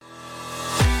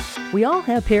We all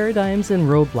have paradigms and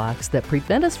roadblocks that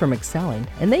prevent us from excelling,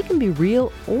 and they can be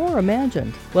real or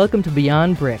imagined. Welcome to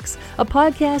Beyond Bricks, a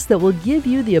podcast that will give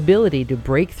you the ability to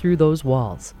break through those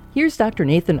walls. Here's Dr.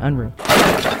 Nathan Unruh.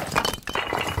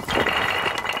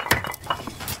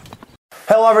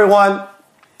 Hello, everyone.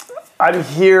 I'm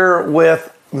here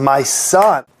with my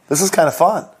son. This is kind of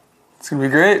fun. It's going to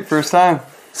be great. First time.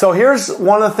 So here's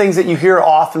one of the things that you hear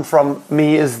often from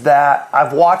me is that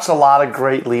I've watched a lot of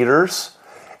great leaders.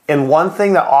 And one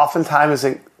thing that oftentimes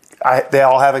they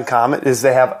all have in common is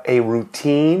they have a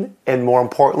routine, and more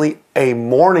importantly, a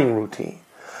morning routine.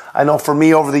 I know for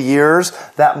me over the years,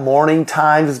 that morning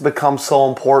time has become so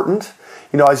important.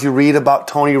 You know, as you read about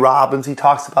Tony Robbins, he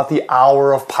talks about the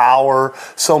hour of power.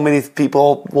 So many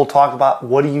people will talk about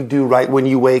what do you do right when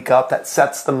you wake up that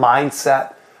sets the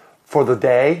mindset for the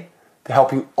day to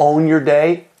help you own your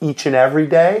day each and every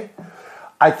day.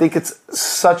 I think it's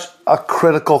such a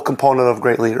critical component of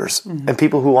great leaders and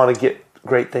people who want to get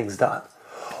great things done.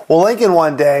 Well, Lincoln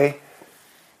one day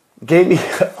gave me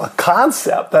a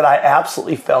concept that I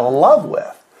absolutely fell in love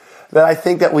with, that I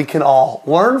think that we can all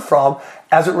learn from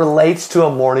as it relates to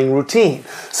a morning routine.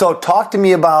 So talk to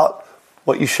me about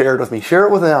what you shared with me. Share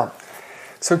it with them.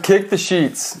 So kick the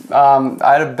sheets.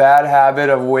 I had a bad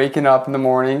habit of waking up in the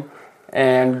morning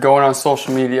and going on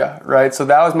social media, right? So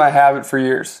that was my habit for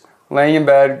years. Laying in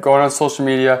bed, going on social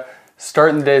media,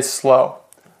 starting the day slow,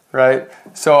 right?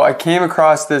 So I came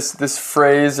across this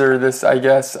phrase or this, I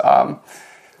guess,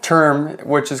 term,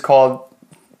 which is called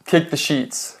kick the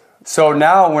sheets. So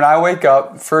now when I wake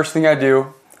up, first thing I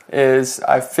do is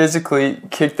I physically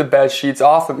kick the bed sheets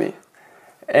off of me.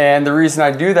 And the reason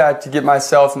I do that to get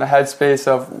myself in the headspace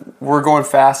of we're going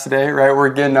fast today, right? We're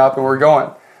getting up and we're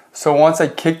going. So once I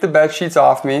kick the bed sheets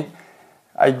off me,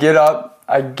 I get up,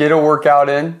 I get a workout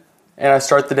in, and I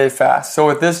start the day fast. So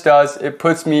what this does, it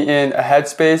puts me in a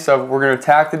headspace of we're going to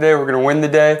attack the day, we're going to win the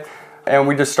day, and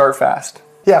we just start fast.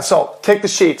 Yeah, so kick the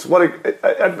sheets.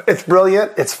 It's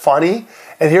brilliant. It's funny.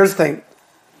 And here's the thing.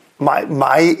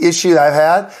 My issue that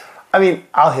I've had,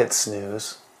 I'll hit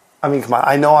snooze. Come on.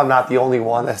 I know I'm not the only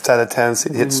one that's had a tendency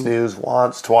to hit snooze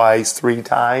once, twice, 3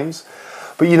 times.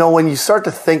 But you know, when you start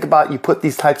to think about, you put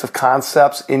these types of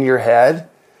concepts in your head,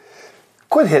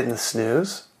 quit hitting the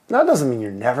snooze. Now, it doesn't mean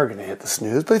you're never going to hit the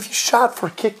snooze, but if you shot for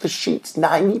kick the sheets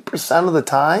 90% of the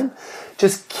time,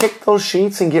 just kick those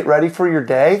sheets and get ready for your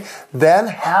day, then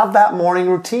have that morning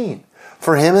routine.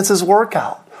 For him, it's his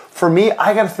workout. For me,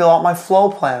 I got to fill out my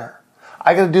flow planner.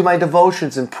 I got to do my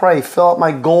devotions and pray, fill out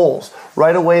my goals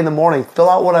right away in the morning, fill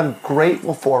out what I'm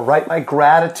grateful for, write my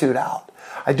gratitude out.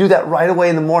 I do that right away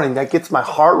in the morning. That gets my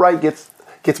heart right, gets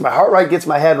my heart right, gets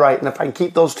my head right. And if I can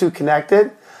keep those two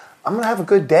connected, I'm going to have a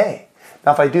good day.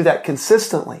 Now, if I do that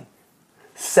consistently,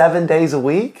 7 days a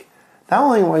week, not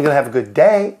only am I going to have a good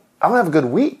day, I'm going to have a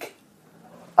good week.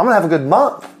 I'm going to have a good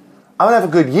month. I'm going to have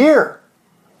a good year.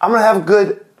 I'm going to have a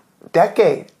good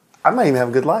decade. I might even have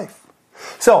a good life.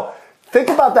 So think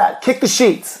about that. Kick the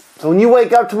sheets. So when you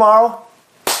wake up tomorrow,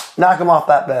 knock them off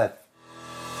that bed.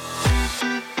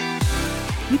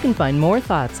 You can find more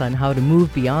thoughts on how to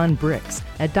move beyond bricks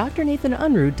at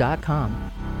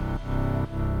drnathanunruh.com.